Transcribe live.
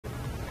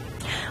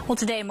Well,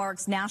 today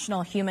marks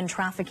National Human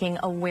Trafficking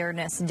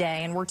Awareness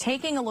Day, and we're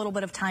taking a little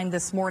bit of time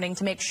this morning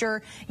to make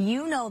sure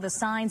you know the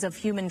signs of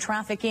human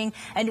trafficking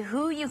and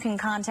who you can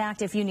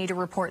contact if you need to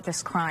report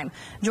this crime.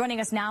 Joining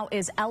us now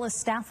is Ellis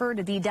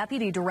Stafford, the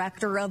Deputy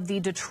Director of the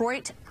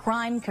Detroit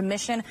Crime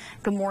Commission.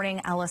 Good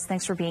morning, Ellis.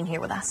 Thanks for being here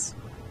with us.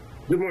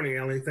 Good morning,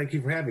 Allie. Thank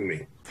you for having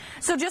me.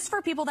 So just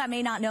for people that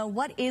may not know,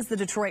 what is the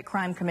Detroit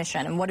Crime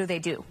Commission and what do they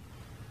do?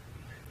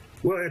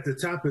 Well, at the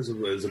top is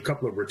a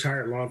couple of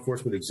retired law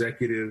enforcement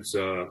executives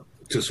to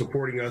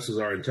supporting us as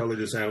our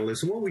intelligence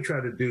analysts. And what we try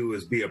to do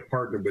is be a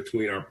partner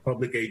between our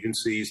public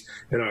agencies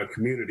and our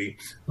community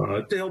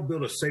to help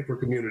build a safer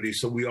community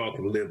so we all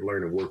can live,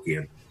 learn, and work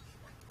in.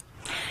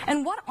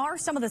 And what are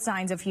some of the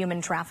signs of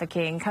human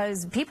trafficking?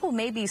 Because people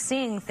may be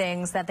seeing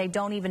things that they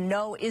don't even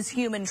know is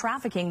human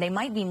trafficking. They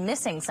might be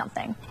missing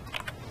something.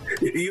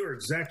 You're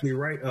exactly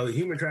right.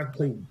 Human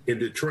trafficking in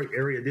Detroit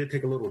area did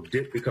take a little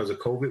dip because of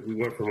COVID. We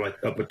went from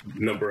like up a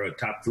number of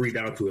top 3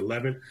 down to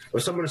 11.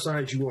 But some of the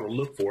signs you want to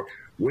look for,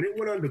 when it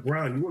went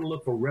underground, you want to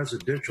look for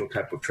residential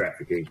type of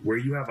trafficking, where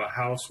you have a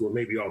house where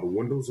maybe all the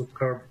windows are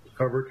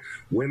covered,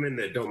 women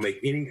that don't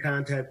make any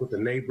contact with the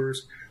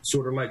neighbors,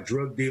 sort of like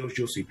drug deals.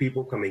 You'll see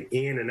people coming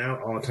in and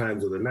out all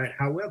times of the night.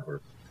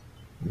 However,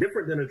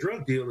 different than a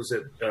drug deal is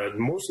that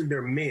mostly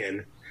they're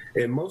men,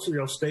 and mostly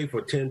they'll stay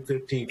for 10,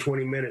 15,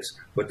 20 minutes,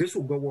 but this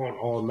will go on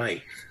all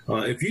night.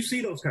 If you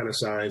see those kind of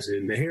signs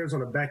and the hairs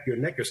on the back of your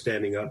neck are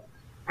standing up,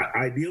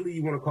 ideally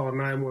you want to call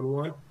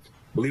 911.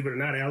 Believe it or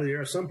not, Allie,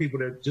 there are some people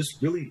that are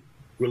just really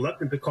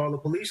reluctant to call the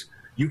police.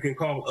 You can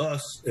call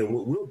us, and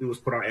what we'll do is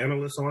put our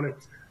analysts on it,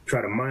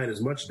 try to mine as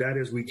much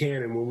data as we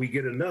can, and when we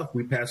get enough,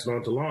 we pass it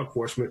on to law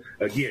enforcement,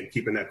 again,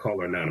 keeping that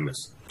caller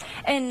anonymous.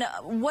 And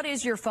what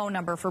is your phone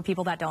number for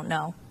people that don't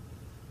know?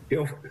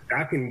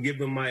 I can give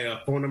them my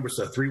phone number.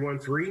 So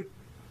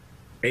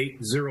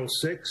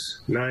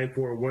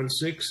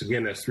 313-806-9416.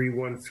 Again, that's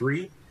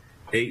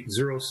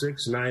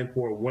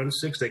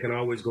 313-806-9416. They can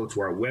always go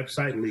to our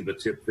website and leave a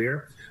tip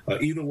there.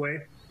 Either way,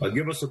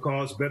 give us a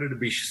call. It's better to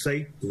be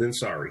safe than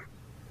sorry.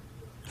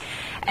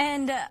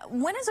 And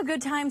when is a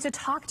good time to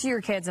talk to your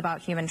kids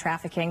about human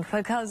trafficking?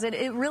 Because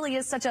it really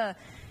is it's a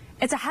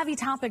heavy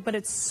topic, but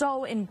it's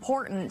so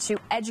important to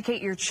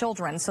educate your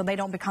children so they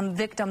don't become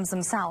victims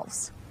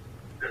themselves.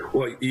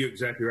 Well, you're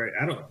exactly right.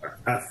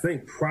 I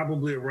think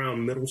probably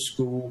around middle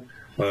school,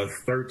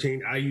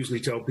 13. I usually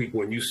tell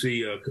people when you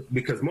see,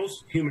 because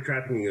most human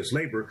trafficking is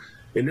labor.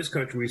 In this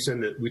country, we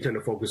tend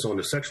to focus on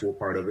the sexual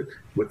part of it.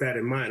 With that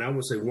in mind, I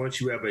would say once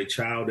you have a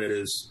child that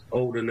is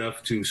old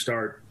enough to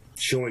start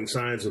showing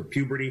signs of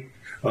puberty,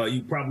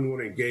 you probably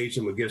want to engage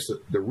them against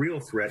the real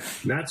threat,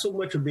 not so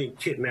much of being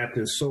kidnapped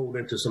and sold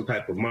into some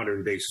type of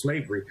modern day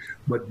slavery,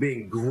 but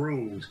being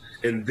groomed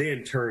and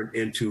then turned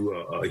into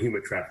a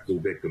human trafficking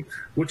victim,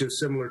 which is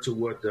similar to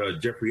what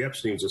Jeffrey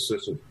Epstein's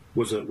assistant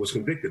was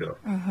convicted of.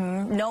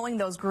 Knowing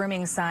those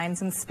grooming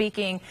signs, and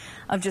speaking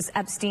of just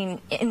Epstein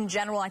in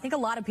general, I think a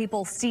lot of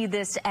people see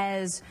this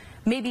as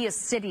maybe a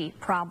city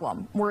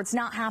problem, where it's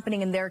not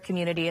happening in their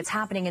community, it's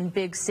happening in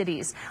big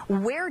cities.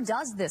 Where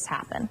does this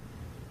happen?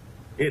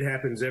 It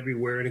happens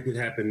everywhere, and it could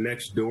happen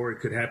next door. It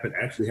could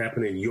actually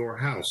happen in your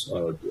house.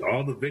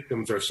 All the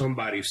victims are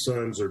somebody's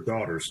sons or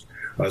daughters,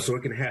 so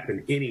it can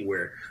happen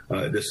anywhere.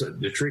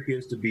 The trick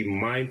is to be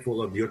mindful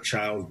of your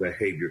child's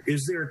behavior.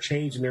 Is there a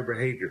change in their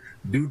behavior?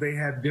 Do they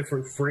have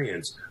different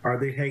friends? Are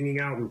they hanging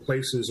out in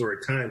places or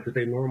at times that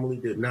they normally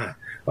did not?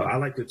 I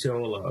like to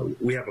tell,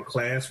 we have a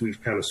class, we've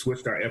kind of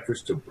switched our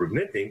efforts to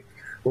preventing,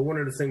 but one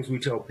of the things we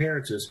tell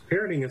parents is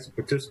parenting is a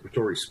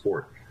participatory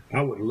sport.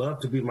 I would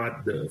love to be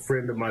the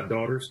friend of my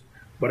daughters,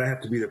 but I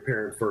have to be the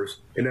parent first,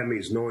 and that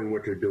means knowing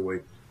what they're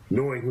doing,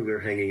 knowing who they're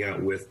hanging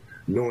out with,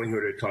 knowing who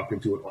they're talking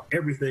to,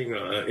 everything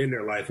in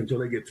their life until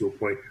they get to a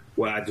point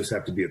where I just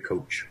have to be a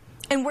coach.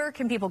 And where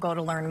can people go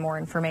to learn more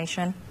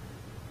information?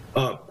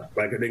 They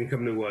can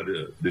come to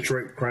the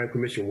Detroit Crime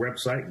Commission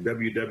website,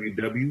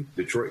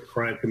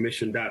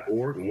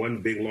 www.detroitcrimecommission.org,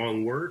 one big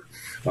long word,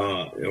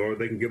 or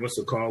they can give us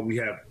a call. We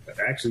have 2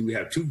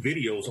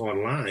 videos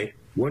online.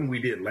 One we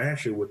did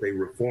last year with a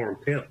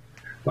reformed pimp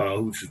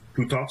who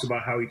talks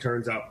about how he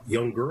turns out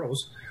young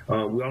girls.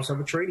 We also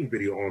have a training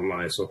video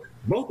online, so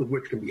both of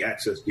which can be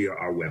accessed via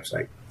our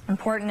website.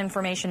 Important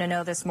information to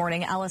know this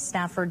morning. Ellis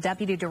Stafford,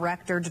 Deputy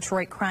Director,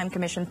 Detroit Crime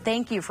Commission,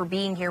 thank you for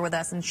being here with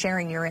us and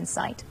sharing your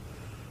insight.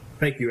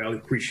 Thank you, Allie.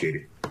 Appreciate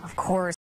it. Of course.